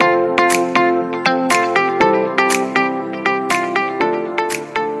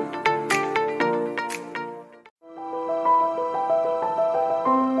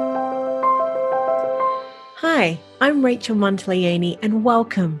I'm Rachel Monteleone and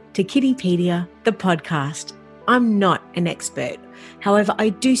welcome to Kittypedia, the podcast. I'm not an expert. However, I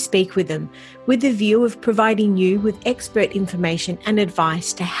do speak with them with the view of providing you with expert information and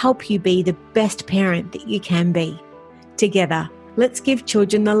advice to help you be the best parent that you can be. Together, let's give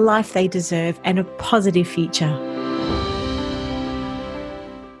children the life they deserve and a positive future.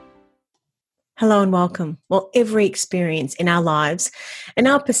 Hello and welcome. Well, every experience in our lives and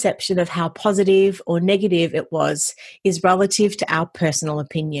our perception of how positive or negative it was is relative to our personal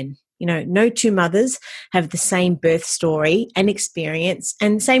opinion. You know, no two mothers have the same birth story and experience,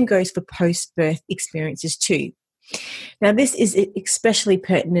 and same goes for post-birth experiences too. Now, this is especially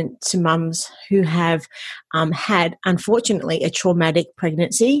pertinent to mums who have had, unfortunately, a traumatic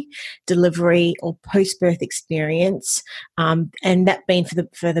pregnancy, delivery, or post-birth experience, and that being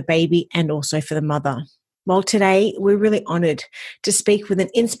for the baby and also for the mother. Well, today we're really honoured to speak with an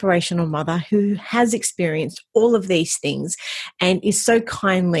inspirational mother who has experienced all of these things and is so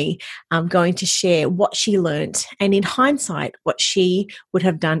kindly going to share what she learnt and, in hindsight, what she would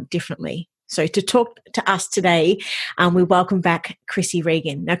have done differently. So to talk to us today, we welcome back Chrissy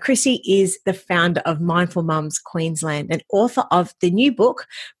Regan. Now, Chrissy is the founder of Mindful Mums Queensland and author of the new book,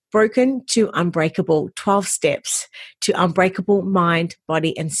 Broken to Unbreakable, 12 Steps to Unbreakable Mind,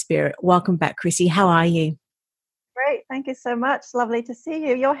 Body and Spirit. Welcome back, Chrissy. How are you? Great. Thank you so much. Lovely to see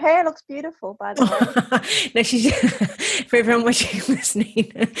you. Your hair looks beautiful, by the way. No, she's for everyone watching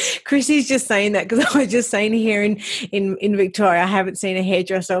listening. Chrissy's just saying that because I was just saying here in Victoria, I haven't seen a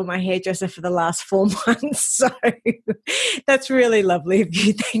hairdresser or my hairdresser for the last 4 months. So that's really lovely of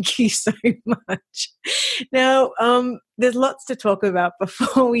you. Thank you so much. Now, there's lots to talk about.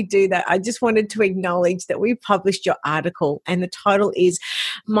 Before we do that, I just wanted to acknowledge that we published your article and the title is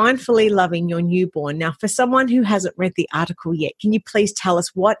Mindfully Loving Your Newborn. Now, for someone who hasn't read the article yet, can you please tell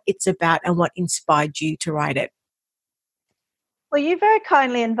us what it's about and what inspired you to write it? Well, you very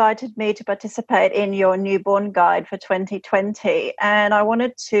kindly invited me to participate in your newborn guide for 2020, and I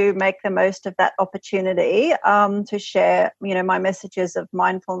wanted to make the most of that opportunity to share, my messages of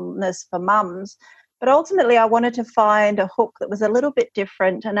mindfulness for mums. But ultimately, I wanted to find a hook that was a little bit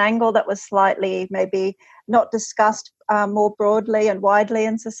different, an angle that was slightly maybe not discussed more broadly and widely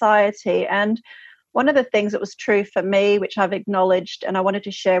in society. And one of the things that was true for me, which I've acknowledged and I wanted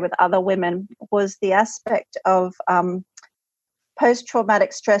to share with other women, was the aspect of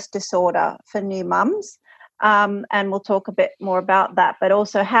post-traumatic stress disorder for new mums. And we'll talk a bit more about that, but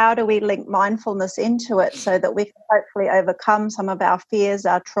also how do we link mindfulness into it so that we can hopefully overcome some of our fears,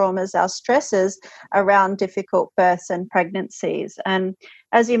 our traumas, our stresses around difficult births and pregnancies. And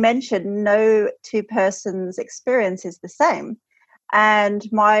as you mentioned, no two persons' experience is the same. And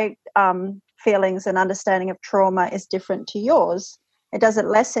my feelings and understanding of trauma is different to yours. It doesn't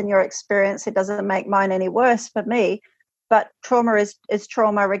lessen your experience. It doesn't make mine any worse for me. But trauma is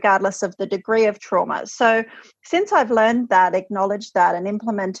trauma regardless of the degree of trauma. So since I've learned that, acknowledged that, and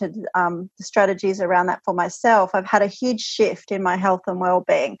implemented the strategies around that for myself, I've had a huge shift in my health and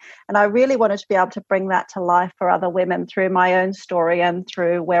well-being. And I really wanted to be able to bring that to life for other women through my own story and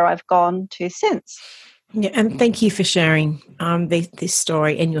through where I've gone to since. Yeah, and thank you for sharing this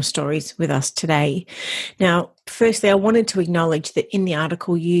story and your stories with us today. Now, firstly, I wanted to acknowledge that in the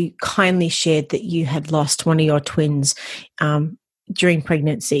article you kindly shared that you had lost one of your twins during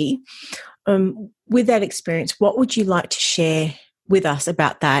pregnancy. With that experience, what would you like to share with us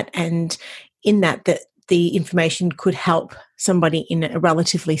about that, and in that the information could help somebody in a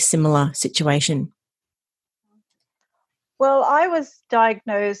relatively similar situation? Well, I was I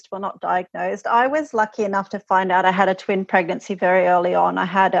was lucky enough to find out I had a twin pregnancy very early on. I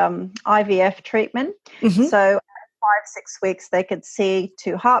had IVF treatment. Mm-hmm. So at 5-6 weeks, they could see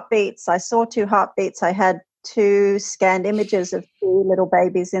 2 heartbeats. I saw 2 heartbeats. I had 2 scanned images of 2 little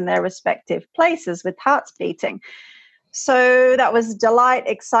babies in their respective places with hearts beating. So that was delight,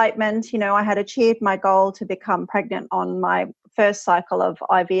 excitement. I had achieved my goal to become pregnant on my first cycle of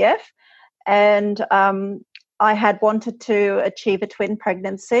IVF. And I had wanted to achieve a twin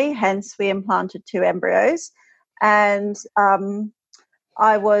pregnancy, hence we implanted 2 embryos. And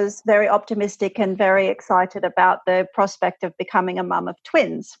I was very optimistic and very excited about the prospect of becoming a mum of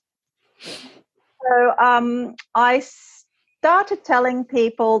twins. So I started telling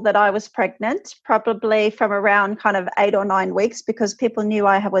people that I was pregnant probably from around kind of 8 or 9 weeks because people knew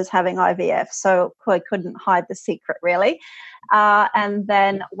I was having IVF, so I couldn't hide the secret really. And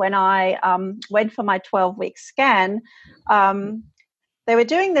then when I went for my 12-week scan, they were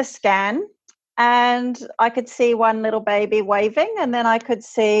doing the scan and I could see one little baby waving and then I could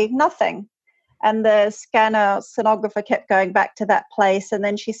see nothing. And the sonographer kept going back to that place. And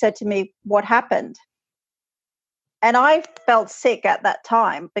then she said to me, "What happened?" And I felt sick at that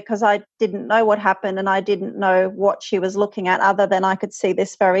time because I didn't know what happened and I didn't know what she was looking at other than I could see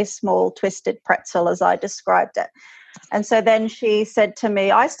this very small twisted pretzel as I described it. And so then she said to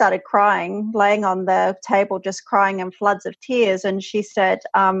me, I started crying, laying on the table, just crying in floods of tears. And she said,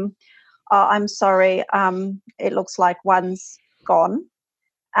 oh, I'm sorry, it looks like one's gone.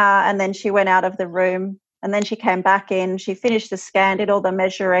 And then she went out of the room. And then she came back in, she finished the scan, did all the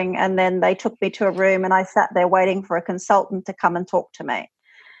measuring, and then they took me to a room and I sat there waiting for a consultant to come and talk to me.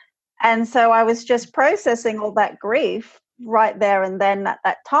 And so I was just processing all that grief right there and then at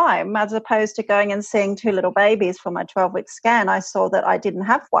that time, as opposed to going and seeing two little babies for my 12-week scan. I saw that I didn't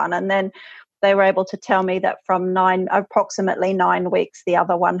have one. And then they were able to tell me that from approximately 9 weeks, the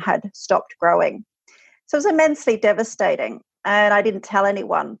other one had stopped growing. So it was immensely devastating. And I didn't tell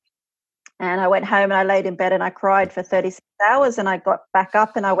anyone. And I went home and I laid in bed and I cried for 36 hours and I got back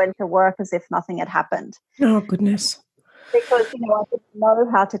up and I went to work as if nothing had happened. Oh, goodness. Because, I didn't know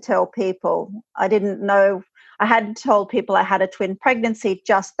how to tell people. I didn't know. I hadn't told people I had a twin pregnancy,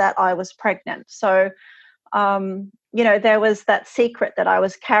 just that I was pregnant. So, there was that secret that I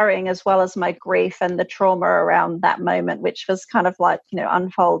was carrying as well as my grief and the trauma around that moment, which was kind of like,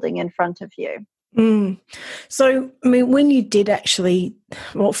 unfolding in front of you. Mm. So, I mean, when you did actually,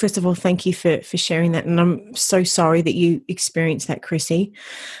 well, first of all, thank you for sharing that. And I'm so sorry that you experienced that, Chrissy.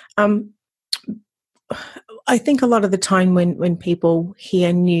 I think a lot of the time when people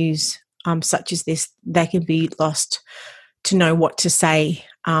hear news such as this, they can be lost to know what to say,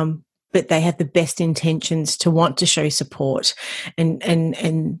 but they have the best intentions to want to show support and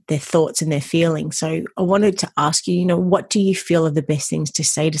their thoughts and their feelings. So I wanted to ask you, what do you feel are the best things to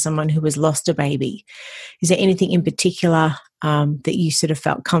say to someone who has lost a baby? Is there anything in particular that you sort of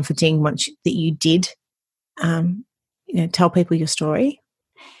felt comforting once that you did, tell people your story?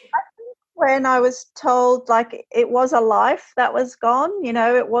 When I was told, like, it was a life that was gone,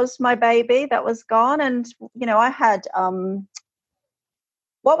 it was my baby that was gone. And, I had,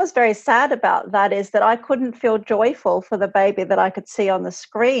 what was very sad about that is that I couldn't feel joyful for the baby that I could see on the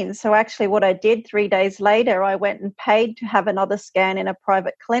screen. So actually what I did 3 days later, I went and paid to have another scan in a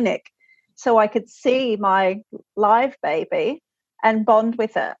private clinic so I could see my live baby and bond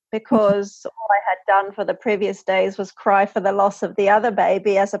with it, because all I had done for the previous days was cry for the loss of the other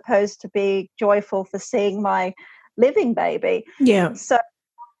baby as opposed to be joyful for seeing my living baby. Yeah. So,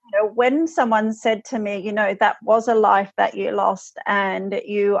 when someone said to me, that was a life that you lost and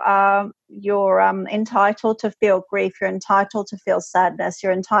you're entitled to feel grief, you're entitled to feel sadness,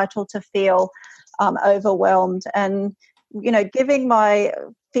 you're entitled to feel overwhelmed, and, giving my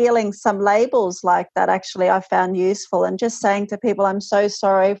feeling some labels like that actually I found useful, and just saying to people, I'm so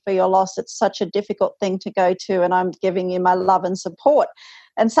sorry for your loss. It's such a difficult thing to go to and I'm giving you my love and support.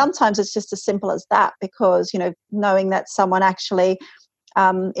 And sometimes it's just as simple as that, because, knowing that someone actually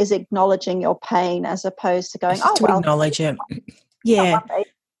is acknowledging your pain as opposed to going, acknowledge it. Yeah.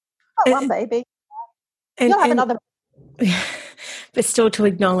 One baby. And, You'll have another. But still to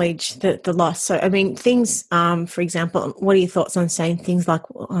acknowledge the loss. So, I mean, things, for example, what are your thoughts on saying things like,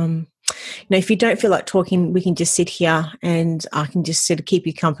 if you don't feel like talking, we can just sit here and I can just sort of keep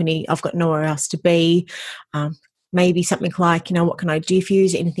you company. I've got nowhere else to be. Maybe something like, what can I do for you?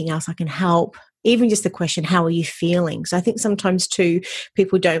 Is there anything else I can help? Even just the question, how are you feeling? So I think sometimes too,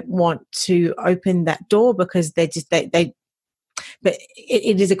 people don't want to open that door because they're just, but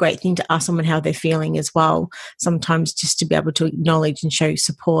it is a great thing to ask someone how they're feeling as well, sometimes just to be able to acknowledge and show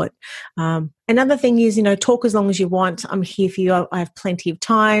support. Another thing is, talk as long as you want. I'm here for you. I have plenty of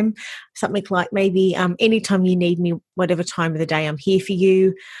time. Something like maybe anytime you need me, whatever time of the day, I'm here for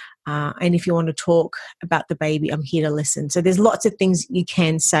you. And if you want to talk about the baby, I'm here to listen. So there's lots of things you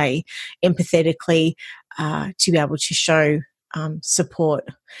can say empathetically to be able to show support.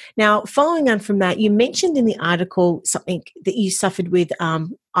 Now, following on from that, you mentioned in the article something that you suffered with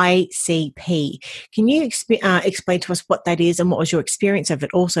ICP. Can you explain to us what that is and what was your experience of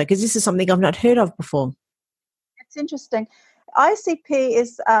it also? Because this is something I've not heard of before. It's interesting. ICP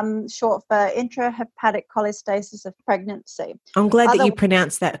is short for intrahepatic cholestasis of pregnancy. I'm glad that you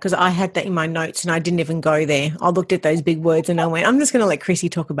pronounced that, because I had that in my notes and I didn't even go there. I looked at those big words and I went, I'm just going to let Chrissy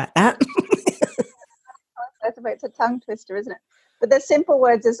talk about that. It's a tongue twister, isn't it? But the simple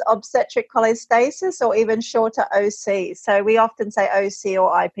words is obstetric cholestasis, or even shorter OC. So we often say OC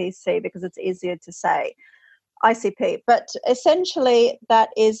or IPC because it's easier to say. ICP. But essentially that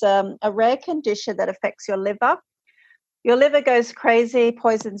is a rare condition that affects your liver. Your liver goes crazy,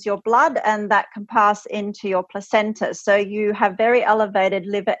 poisons your blood, and that can pass into your placenta. So you have very elevated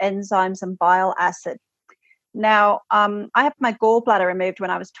liver enzymes and bile acid. Now, I had my gallbladder removed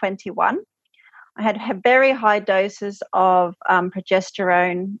when I was 21. I had very high doses of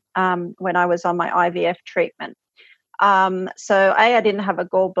progesterone when I was on my IVF treatment. So A, I didn't have a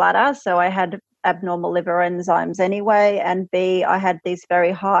gallbladder, so I had abnormal liver enzymes anyway, and B, I had these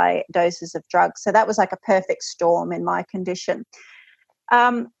very high doses of drugs. So that was like a perfect storm in my condition.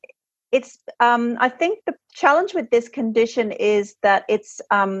 I think the challenge with this condition is that it's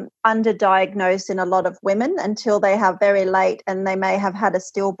underdiagnosed in a lot of women until they have very late, and they may have had a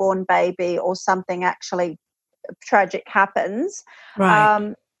stillborn baby or something actually tragic happens.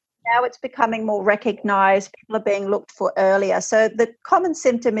 Right. Now it's becoming more recognized. People are being looked for earlier. So the common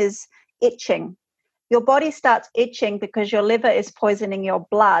symptom is itching. Your body starts itching because your liver is poisoning your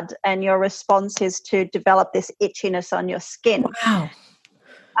blood, and your response is to develop this itchiness on your skin. Wow.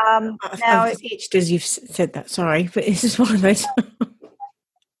 Now, I've itched as you've said that, sorry, but this is one of those.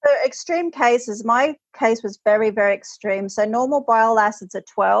 so extreme cases, my case was very, very extreme. So normal bile acids are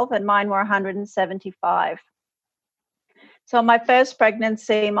 12 and mine were 175. So on my first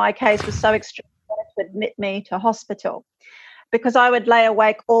pregnancy, my case was so extreme they had to admit me to hospital because I would lay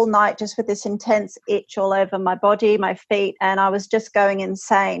awake all night just with this intense itch all over my body, my feet, and I was just going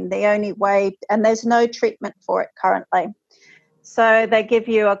insane. The only way, and there's no treatment for it currently. So they give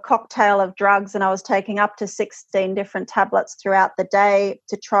you a cocktail of drugs, and I was taking up to 16 different tablets throughout the day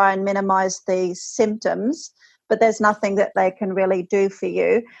to try and minimize the symptoms, but there's nothing that they can really do for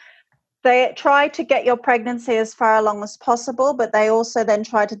you. They try to get your pregnancy as far along as possible, but they also then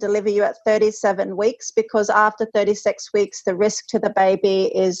try to deliver you at 37 weeks because after 36 weeks, the risk to the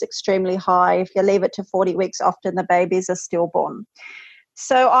baby is extremely high. If you leave it to 40 weeks, often the babies are stillborn.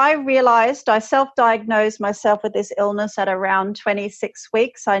 So I realized I self-diagnosed myself with this illness at around 26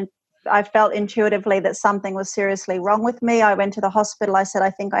 weeks. I felt intuitively that something was seriously wrong with me. I went to the hospital. I said, I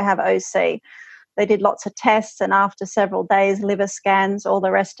think I have OC. They did lots of tests, and after several days, liver scans, all the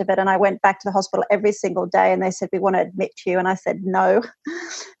rest of it. And I went back to the hospital every single day, and they said, we want to admit you. And I said, no,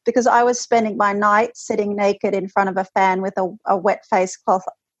 because I was spending my night sitting naked in front of a fan with a wet face cloth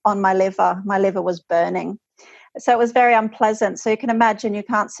on my liver. My liver was burning. So it was very unpleasant. So you can imagine you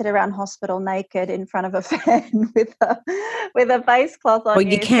can't sit around hospital naked in front of a fan with a face cloth on. Well,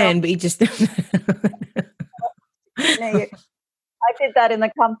 you can, but you just... I did that in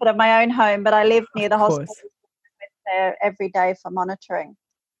the comfort of my own home, but I lived near the hospital there every day for monitoring.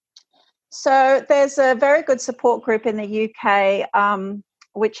 So there's a very good support group in the UK,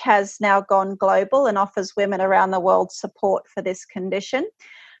 which has now gone global and offers women around the world support for this condition.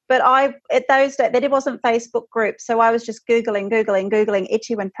 But at those days, there wasn't Facebook groups, so I was just Googling,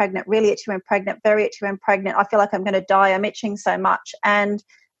 itchy when pregnant, really itchy when pregnant, very itchy when pregnant. I feel like I'm going to die. I'm itching so much. And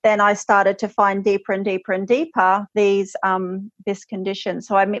then I started to find deeper and deeper and deeper this condition.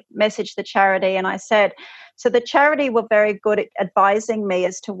 So I messaged the charity and I said, so the charity were very good at advising me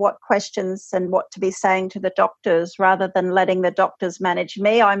as to what questions and what to be saying to the doctors rather than letting the doctors manage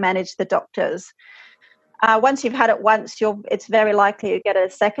me. I managed the doctors. Once you've had it once, it's very likely you get it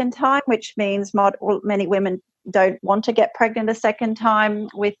a second time, which means many women don't want to get pregnant a second time.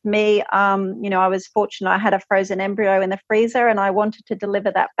 With me, I was fortunate. I had a frozen embryo in the freezer and I wanted to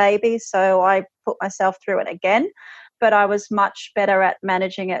deliver that baby, so I put myself through it again. But I was much better at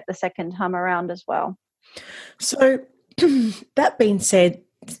managing it the second time around as well. So that being said,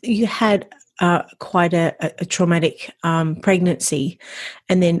 you had quite a traumatic pregnancy,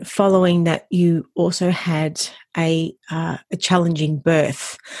 and then following that, you also had a challenging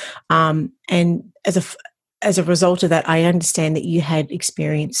birth, and as a result of that, I understand that you had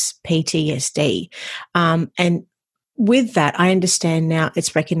experienced PTSD, and with that, I understand now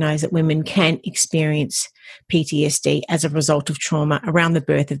it's recognised that women can experience PTSD as a result of trauma around the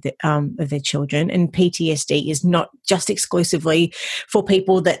birth of their children. And PTSD is not just exclusively for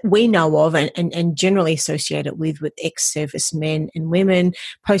people that we know of and generally associated with ex-servicemen and women.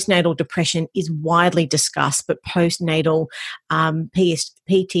 Postnatal depression is widely discussed, but postnatal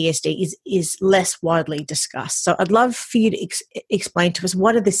PTSD is less widely discussed. So I'd love for you to explain to us,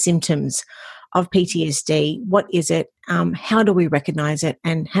 what are the symptoms of PTSD? What is it? How do we recognise it,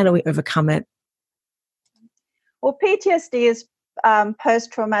 and how do we overcome it? Well, PTSD is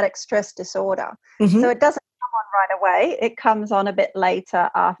post-traumatic stress disorder. Mm-hmm. So it doesn't come on right away. It comes on a bit later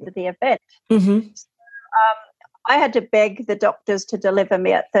after the event. Mm-hmm. So, I had to beg the doctors to deliver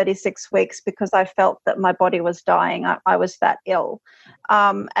me at 36 weeks because I felt that my body was dying. I was that ill.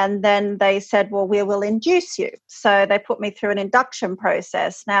 And then they said, well, we will induce you. So they put me through an induction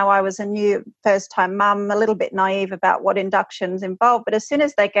process. Now, I was a new first-time mum, a little bit naive about what inductions involved. But as soon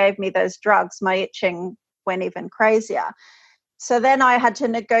as they gave me those drugs, my itching went even crazier. So then I had to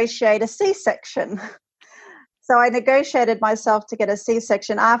negotiate a C-section. So I negotiated myself to get a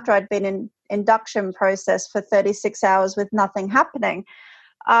C-section after I'd been induction process for 36 hours with nothing happening.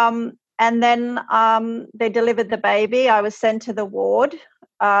 And then they delivered the baby. I was sent to the ward,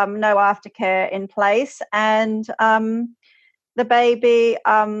 no aftercare in place. And the baby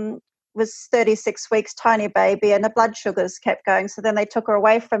was 36 weeks, tiny baby, and the blood sugars kept going. So then they took her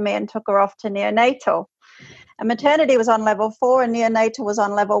away from me and took her off to neonatal. And maternity was on level 4 and neonatal was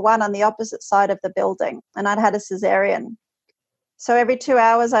on level 1 on the opposite side of the building. And I'd had a cesarean. So every 2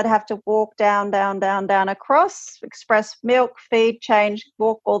 hours I'd have to walk down across, express milk, feed, change,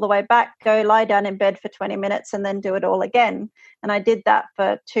 walk all the way back, go lie down in bed for 20 minutes and then do it all again. And I did that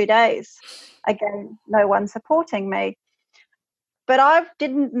for 2 days. Again, no one supporting me. But I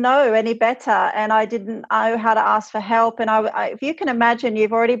didn't know any better, and I didn't know how to ask for help. And if you can imagine,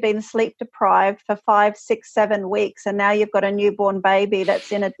 you've already been sleep deprived for 5, 6, 7 weeks, and now you've got a newborn baby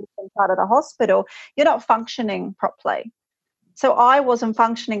that's in a different part of the hospital. You're not functioning properly. So I wasn't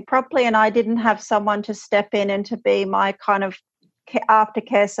functioning properly, and I didn't have someone to step in and to be my kind of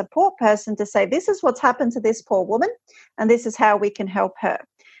aftercare support person to say, this is what's happened to this poor woman, and this is how we can help her.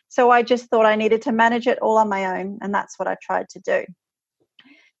 So I just thought I needed to manage it all on my own, and that's what I tried to do.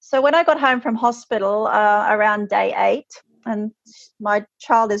 So when I got home from hospital around day 8, and my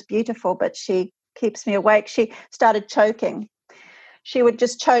child is beautiful, but she keeps me awake, she started choking. She would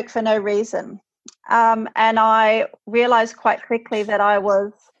just choke for no reason. And I realized quite quickly that I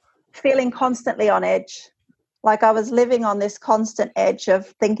was feeling constantly on edge. Like I was living on this constant edge of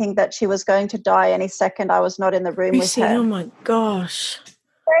thinking that she was going to die any second I was not in the room with her. Oh my gosh.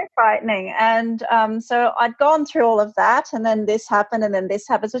 Very frightening. And so I'd gone through all of that, and then this happened, and then this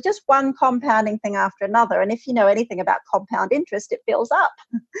happened. So just one compounding thing after another. And if you know anything about compound interest, it builds up.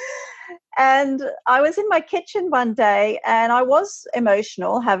 And I was in my kitchen one day, and I was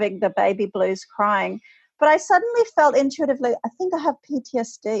emotional, having the baby blues, crying. But I suddenly felt intuitively, I think I have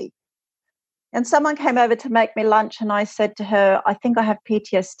PTSD. And someone came over to make me lunch, and I said to her, I think I have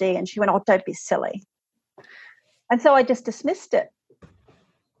PTSD. And she went, oh, don't be silly. And so I just dismissed it.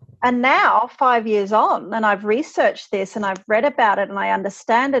 And now, 5 years on, and I've researched this and I've read about it and I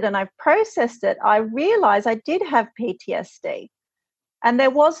understand it and I've processed it, I realize I did have PTSD. And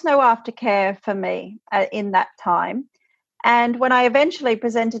there was no aftercare for me in that time. And when I eventually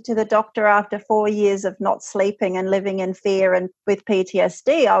presented to the doctor after 4 years of not sleeping and living in fear and with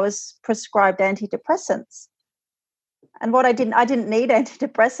PTSD, I was prescribed antidepressants. And what I didn't need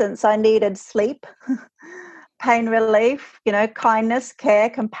antidepressants. I needed sleep, pain relief, kindness, care,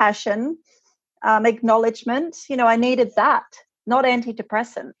 compassion, acknowledgement. I needed that, not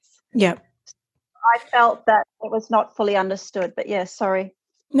antidepressants. Yeah. I felt that it was not fully understood, but yeah, sorry.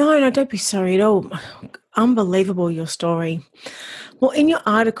 No, don't be sorry at all. Unbelievable, your story. Well, in your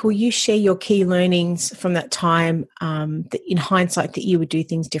article, you share your key learnings from that time, that in hindsight that you would do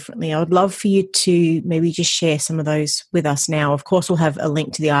things differently. I would love for you to maybe just share some of those with us now. Of course, we'll have a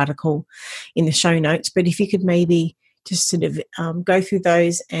link to the article in the show notes, but if you could maybe just sort of go through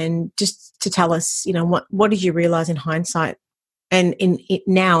those and just to tell us, what did you realize in hindsight and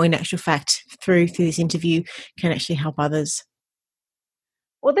now, in actual fact, through this interview can actually help others?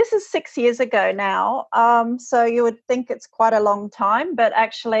 Well, this is 6 years ago now, so you would think it's quite a long time, but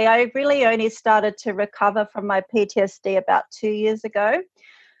actually I really only started to recover from my PTSD about 2 years ago.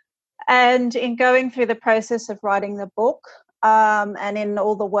 And in going through the process of writing the book, and in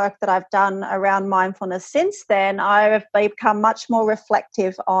all the work that I've done around mindfulness since then, I have become much more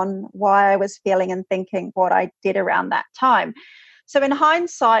reflective on why I was feeling and thinking what I did around that time. So in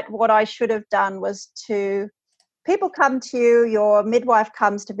hindsight, what I should have done was people come to you, your midwife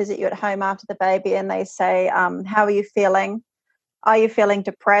comes to visit you at home after the baby and they say, how are you feeling? Are you feeling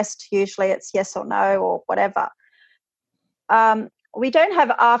depressed? Usually it's yes or no or whatever. We don't have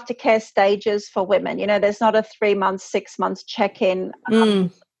aftercare stages for women. There's not a 3 months, 6 months check-in.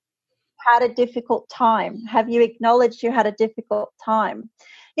 Had a difficult time. Have you acknowledged you had a difficult time?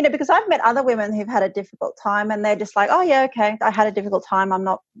 Because I've met other women who've had a difficult time and they're just like, oh, yeah, okay, I had a difficult time. I'm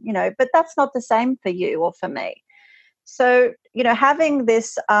not, but that's not the same for you or for me. So, having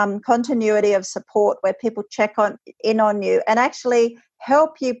this continuity of support where people check in on you and actually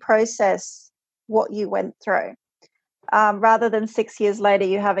help you process what you went through, rather than 6 years later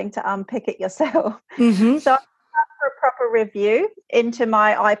you having to unpick it yourself. Mm-hmm. So I asked for a proper review into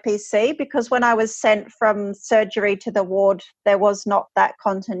my IPC because when I was sent from surgery to the ward, there was not that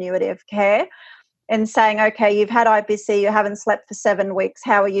continuity of care. And saying, okay, you've had IPC, you haven't slept for 7 weeks,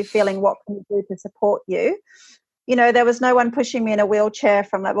 how are you feeling? What can we do to support you? There was no one pushing me in a wheelchair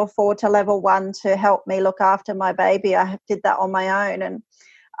from level 4 to level 1 to help me look after my baby. I did that on my own.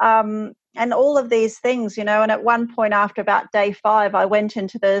 And and all of these things, and at one point after about day 5, I went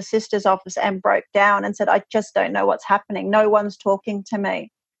into the sister's office and broke down and said, I just don't know what's happening. No one's talking to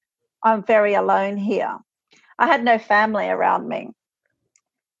me. I'm very alone here. I had no family around me.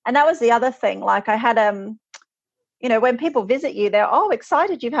 And that was the other thing. Like I had, when people visit you, they're,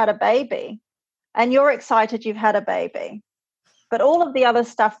 excited you've had a baby, and you're excited you've had a baby. But all of the other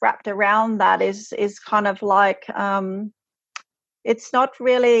stuff wrapped around that is kind of like, it's not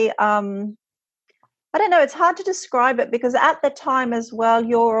really, I don't know, it's hard to describe it, because at the time as well,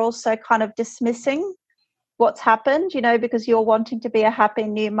 you're also kind of dismissing what's happened, because you're wanting to be a happy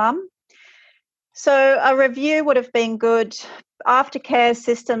new mum. So a review would have been good. Aftercare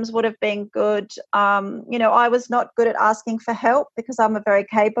systems would have been good. I was not good at asking for help because I'm a very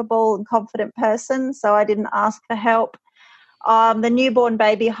capable and confident person, so I didn't ask for help. The newborn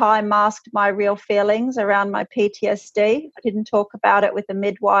baby high masked my real feelings around my PTSD. I didn't talk about it with the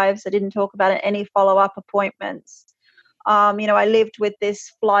midwives. I didn't talk about it in any follow-up appointments. I lived with this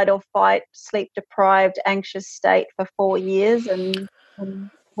flight or fight, sleep-deprived, anxious state for 4 years and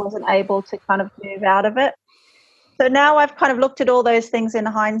wasn't able to kind of move out of it. So now I've kind of looked at all those things in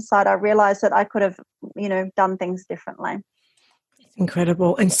hindsight. I realised that I could have, done things differently.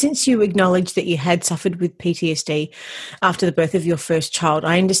 Incredible. And since you acknowledged that you had suffered with PTSD after the birth of your first child,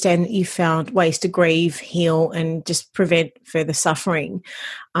 I understand that you found ways to grieve, heal, and just prevent further suffering.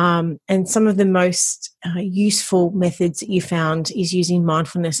 And some of the most useful methods that you found is using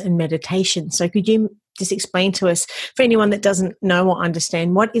mindfulness and meditation. So could you just explain to us, for anyone that doesn't know or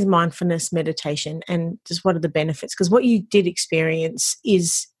understand, what is mindfulness meditation and just what are the benefits? Because what you did experience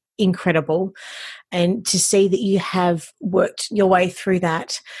is incredible, and to see that you have worked your way through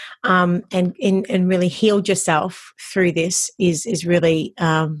that and really healed yourself through this is really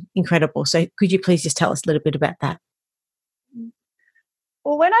incredible. So could you please just tell us a little bit about that?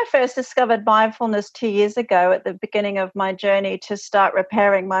 Well, when I first discovered mindfulness 2 years ago, at the beginning of my journey to start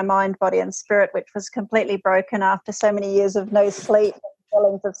repairing my mind, body and spirit, which was completely broken after so many years of no sleep and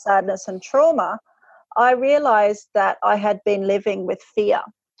feelings of sadness and trauma, I realized that I had been living with fear.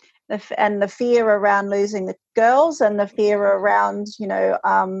 And the fear around losing the girls, and the fear around,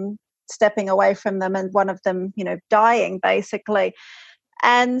 stepping away from them, and one of them, dying basically.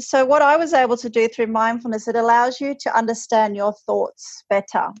 And so what I was able to do through mindfulness, it allows you to understand your thoughts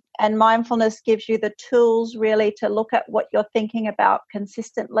better. And mindfulness gives you the tools really to look at what you're thinking about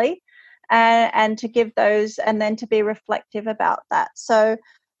consistently and to give those, and then to be reflective about that. So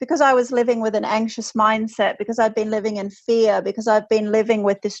because I was living with an anxious mindset, because I've been living in fear, because I've been living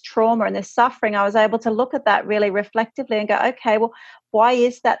with this trauma and this suffering, I was able to look at that really reflectively and go, okay, well, why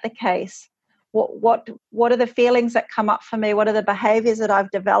is that the case? What are the feelings that come up for me? What are the behaviors that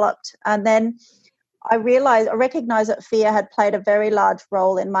I've developed? And then I recognized that fear had played a very large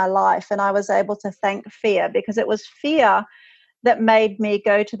role in my life, and I was able to thank fear, because it was fear that made me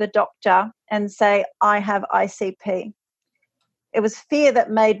go to the doctor and say, I have ICP. It was fear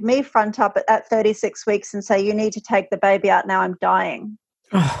that made me front up at 36 weeks and say, you need to take the baby out now, I'm dying.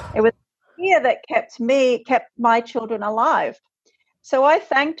 Oh. It was fear that kept my children alive. So I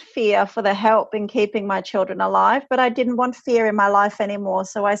thanked fear for the help in keeping my children alive, but I didn't want fear in my life anymore.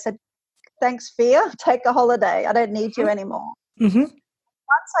 So I said, thanks, fear, take a holiday. I don't need you anymore. Mm-hmm.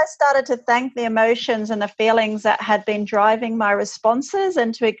 Once I started to thank the emotions and the feelings that had been driving my responses,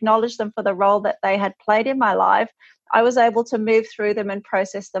 and to acknowledge them for the role that they had played in my life, I was able to move through them and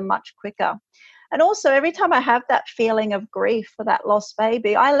process them much quicker. And also, every time I have that feeling of grief for that lost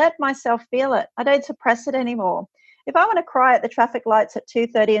baby, I let myself feel it. I don't suppress it anymore. If I want to cry at the traffic lights at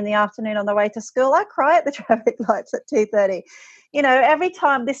 2:30 in the afternoon on the way to school, I cry at the traffic lights at 2:30. Every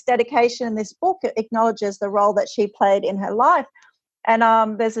time this dedication in this book acknowledges the role that she played in her life. And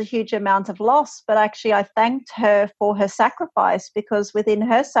there's a huge amount of loss, but actually I thanked her for her sacrifice, because within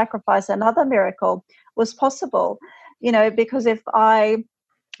her sacrifice, another miracle was possible. Because if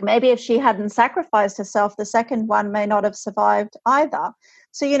she hadn't sacrificed herself, the second one may not have survived either.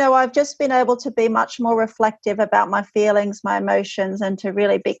 So, I've just been able to be much more reflective about my feelings, my emotions, and to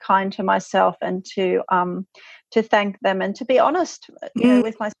really be kind to myself, and to thank them, and to be honest,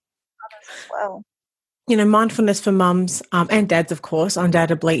 with myself as well. Mindfulness for mums and dads, of course,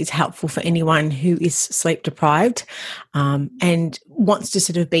 undoubtedly is helpful for anyone who is sleep deprived and wants to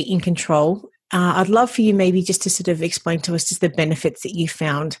sort of be in control. I'd love for you maybe just to sort of explain to us just the benefits that you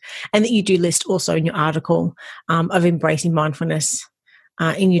found, and that you do list also in your article of embracing mindfulness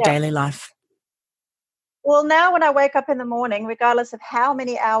in your daily life. Well, now when I wake up in the morning, regardless of how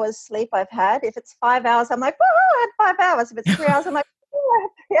many hours sleep I've had, if it's 5 hours, I'm like, woohoo, I had 5 hours. If it's 3 hours, I'm like, I had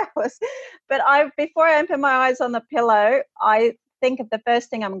 3 hours. But before I open my eyes on the pillow, I think of the first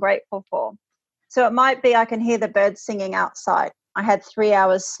thing I'm grateful for. So it might be I can hear the birds singing outside. I had 3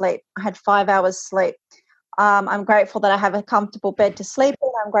 hours sleep. I had 5 hours sleep. I'm grateful that I have a comfortable bed to sleep in.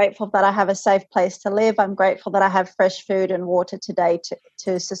 I'm grateful that I have a safe place to live. I'm grateful that I have fresh food and water today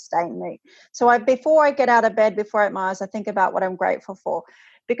to sustain me. So before I get out of bed, before I open my eyes, I think about what I'm grateful for.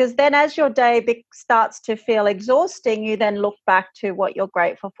 Because then as your day starts to feel exhausting, you then look back to what you're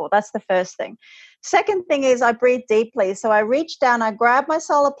grateful for. That's the first thing. Second thing is I breathe deeply. So I reach down, I grab my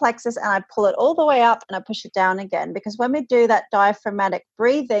solar plexus and I pull it all the way up and I push it down again. Because when we do that diaphragmatic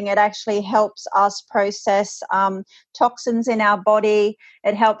breathing, it actually helps us process toxins in our body.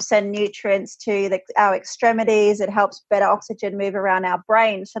 It helps send nutrients to our extremities. It helps better oxygen move around our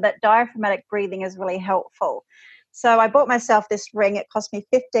brain. So that diaphragmatic breathing is really helpful. So I bought myself this ring. It cost me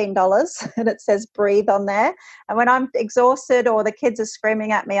 $15 and it says breathe on there. And when I'm exhausted or the kids are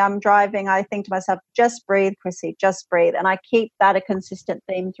screaming at me, I'm driving, I think to myself, just breathe, Chrissy, just breathe. And I keep that a consistent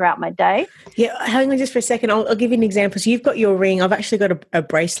theme throughout my day. Yeah, hang on just for a second. I'll give you an example. So you've got your ring. I've actually got a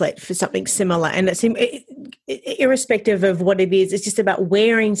bracelet for something similar. And it's irrespective of what it is, it's just about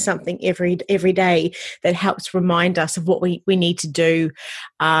wearing something every day that helps remind us of what we need to do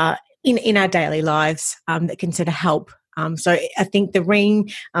in our daily lives that can sort of help. So I think the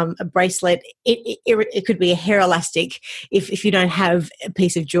ring, a bracelet, it could be a hair elastic if you don't have a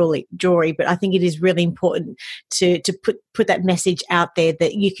piece of jewelry. But I think it is really important to put that message out there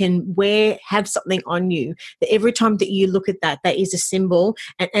that you can have something on you, that every time that you look at that is a symbol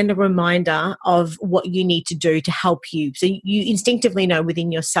and a reminder of what you need to do to help you. So you instinctively know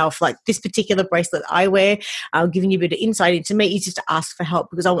within yourself, like this particular bracelet I wear, giving you a bit of insight into me, is just to ask for help,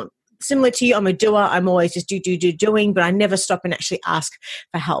 because I want, similar to you, I'm a doer. I'm always just doing, but I never stop and actually ask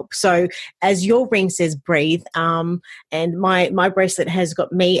for help. So as your ring says, breathe, and my bracelet has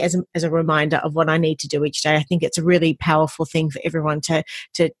got me as a reminder of what I need to do each day. I think it's a really powerful thing for everyone to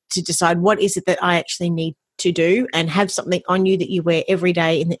decide what is it that I actually need to do, and have something on you that you wear every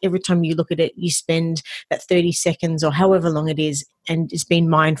day, and every time you look at it, you spend that 30 seconds or however long it is, and just being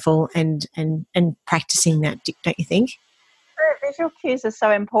mindful and practicing that, don't you think? Visual cues are so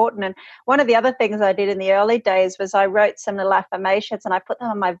important. And one of the other things I did in the early days was I wrote some little affirmations and I put them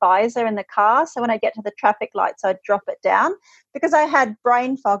on my visor in the car. So when I get to the traffic lights, I'd drop it down, because I had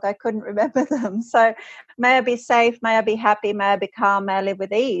brain fog. I couldn't remember them. So may I be safe, may I be happy, may I be calm, may I live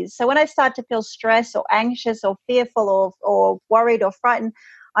with ease. So when I start to feel stressed or anxious or fearful or worried or frightened,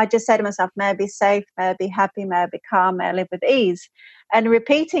 I just say to myself, may I be safe, may I be happy, may I be calm, may I live with ease. And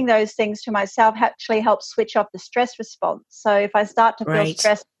repeating those things to myself actually helps switch off the stress response. So if I start to feel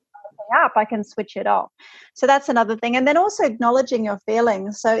stressed up, I can switch it off. So that's another thing. And then also acknowledging your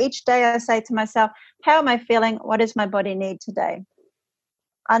feelings. So each day I say to myself, how am I feeling? What does my body need today?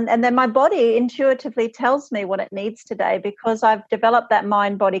 And then my body intuitively tells me what it needs today, because I've developed that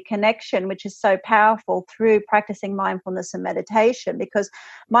mind-body connection, which is so powerful through practicing mindfulness and meditation, because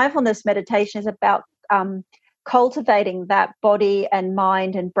mindfulness meditation is about cultivating that body and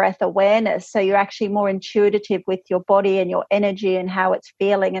mind and breath awareness. So you're actually more intuitive with your body and your energy and how it's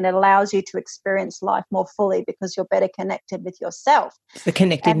feeling, and it allows you to experience life more fully because you're better connected with yourself. The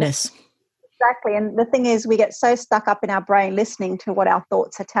connectedness. Exactly. And the thing is, we get so stuck up in our brain listening to what our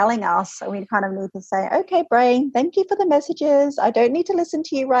thoughts are telling us. So we kind of need to say, okay, brain, thank you for the messages. I don't need to listen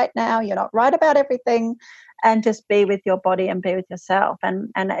to you right now. You're not right about everything. And just be with your body and be with yourself. And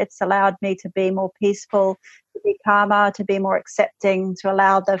it's allowed me to be more peaceful, to be calmer, to be more accepting, to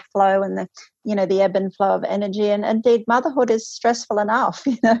allow the flow and the ebb and flow of energy. And indeed, motherhood is stressful enough,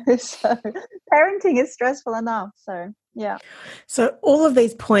 so parenting is stressful enough. So, yeah. So all of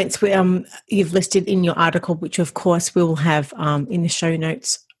these points you've listed in your article, which of course we will have in the show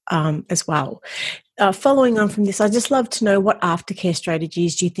notes as well. Following on from this, I'd just love to know, what aftercare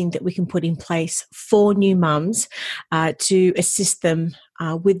strategies do you think that we can put in place for new mums to assist them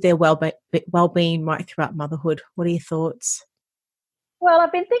with their well-being right throughout motherhood? What are your thoughts? Well,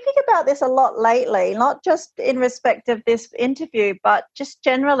 I've been thinking about this a lot lately, not just in respect of this interview, but just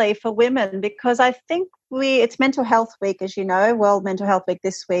generally for women, because I think it's Mental Health Week, as you know, World Mental Health Week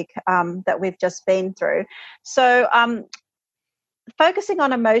this week that we've just been through. So focusing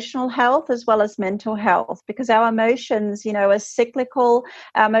on emotional health as well as mental health, because our emotions, are cyclical.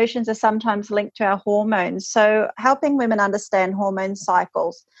 Our emotions are sometimes linked to our hormones. So helping women understand hormone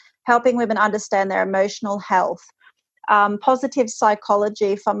cycles, helping women understand their emotional health, positive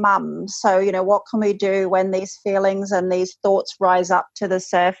psychology for mums. So, what can we do when these feelings and these thoughts rise up to the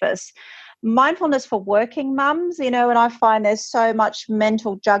surface? mindfulness for working mums, and I find there's so much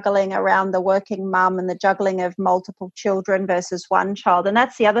mental juggling around the working mum and the juggling of multiple children versus one child. And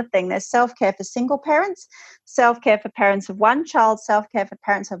that's the other thing. There's self-care for single parents, self-care for parents of one child, self-care for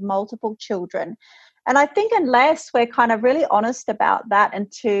parents of multiple children. And I think unless we're kind of really honest about that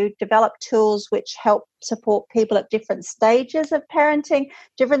and to develop tools which help support people at different stages of parenting,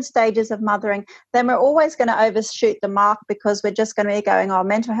 different stages of mothering, then we're always going to overshoot the mark, because we're just going to be going, oh,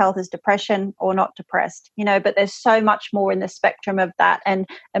 mental health is depression or not depressed, but there's so much more in the spectrum of that, and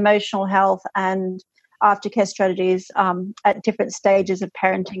emotional health and aftercare strategies at different stages of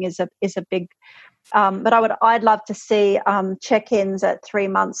parenting is a big. But I'd love to see check-ins at 3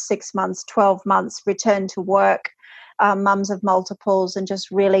 months, 6 months, 12 months, return to work, mums of multiples, and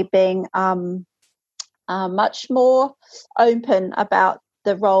just really being much more open about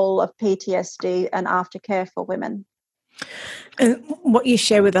the role of PTSD and aftercare for women. And what you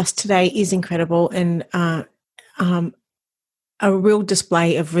share with us today is incredible, and a real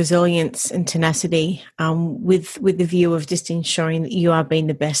display of resilience and tenacity, with the view of just ensuring that you are being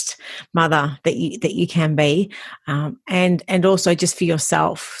the best mother that you can be, and also just for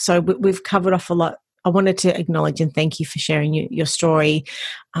yourself. So we've covered off a lot. I wanted to acknowledge and thank you for sharing your story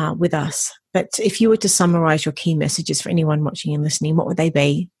with us. But if you were to summarize your key messages for anyone watching and listening, what would they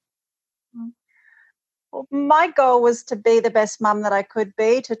be? My goal was to be the best mum that I could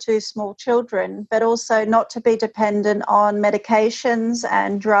be to 2 small children, but also not to be dependent on medications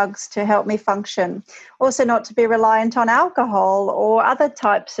and drugs to help me function. Also not to be reliant on alcohol or other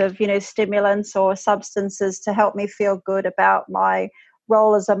types of, stimulants or substances to help me feel good about my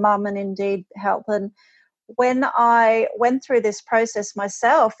role as a mum, and indeed help. And when I went through this process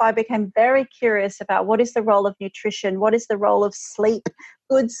myself, I became very curious about what is the role of nutrition, what is the role of sleep,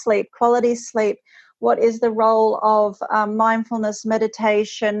 good sleep, quality sleep, what is the role of mindfulness,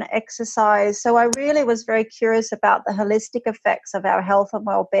 meditation, exercise. So I really was very curious about the holistic effects of our health and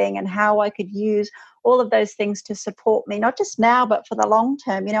well-being, and how I could use all of those things to support me, not just now, but for the long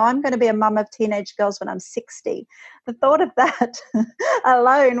term. I'm going to be a mum of teenage girls when I'm 60. The thought of that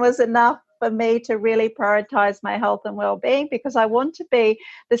alone was enough for me to really prioritize my health and well-being, because I want to be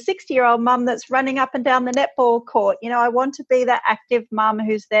the 60-year-old mum that's running up and down the netball court. I want to be that active mum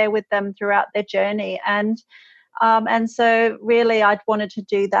who's there with them throughout their journey. And so really I'd wanted to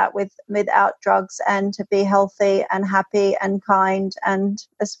do that without drugs, and to be healthy and happy and kind and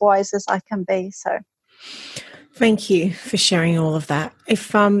as wise as I can be. So thank you for sharing all of that.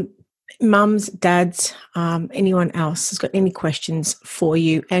 If mums, dads, anyone else has got any questions for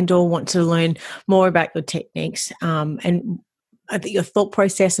you and or want to learn more about your techniques and your thought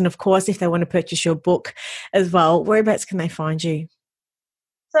process, and of course if they want to purchase your book as well, whereabouts can they find you?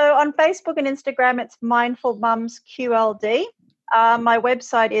 So on Facebook and Instagram, it's Mindful Mums QLD. My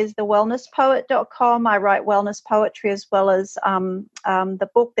website is thewellnesspoet.com. I write wellness poetry as well as the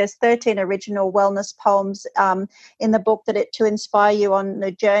book. There's 13 original wellness poems in the book to inspire you on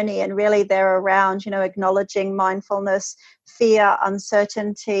the journey, and really they're around, acknowledging mindfulness, fear,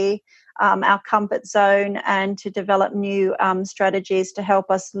 uncertainty, our comfort zone, and to develop new strategies to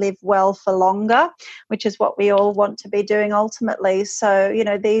help us live well for longer, which is what we all want to be doing ultimately. So,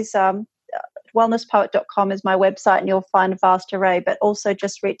 these wellnesspoet.com is my website, and you'll find a vast array, but also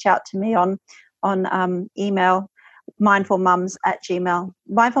just reach out to me on email,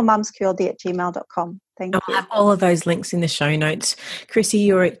 mindfulmumsqld@gmail.com. Thank you. I'll have all of those links in the show notes. Chrissy,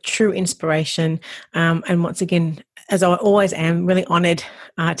 you're a true inspiration. And once again, as I always am, really honoured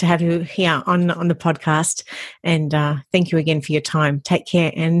to have you here on the podcast. And thank you again for your time. Take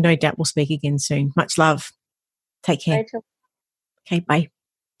care, and no doubt we'll speak again soon. Much love. Take care. Rachel. Okay, bye.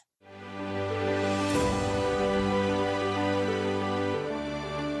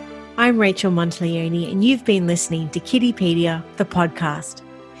 I'm Rachel Monteleone, and you've been listening to Kiddipedia, the podcast.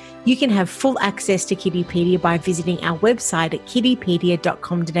 You can have full access to Kiddipedia by visiting our website at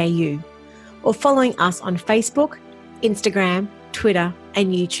kiddipedia.com.au or following us on Facebook, Instagram, Twitter,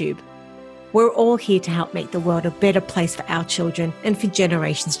 and YouTube. We're all here to help make the world a better place for our children and for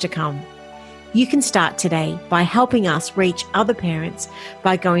generations to come. You can start today by helping us reach other parents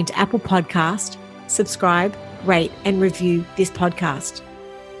by going to Apple Podcast, subscribe, rate, and review this podcast.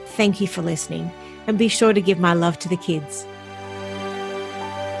 Thank you for listening, and be sure to give my love to the kids.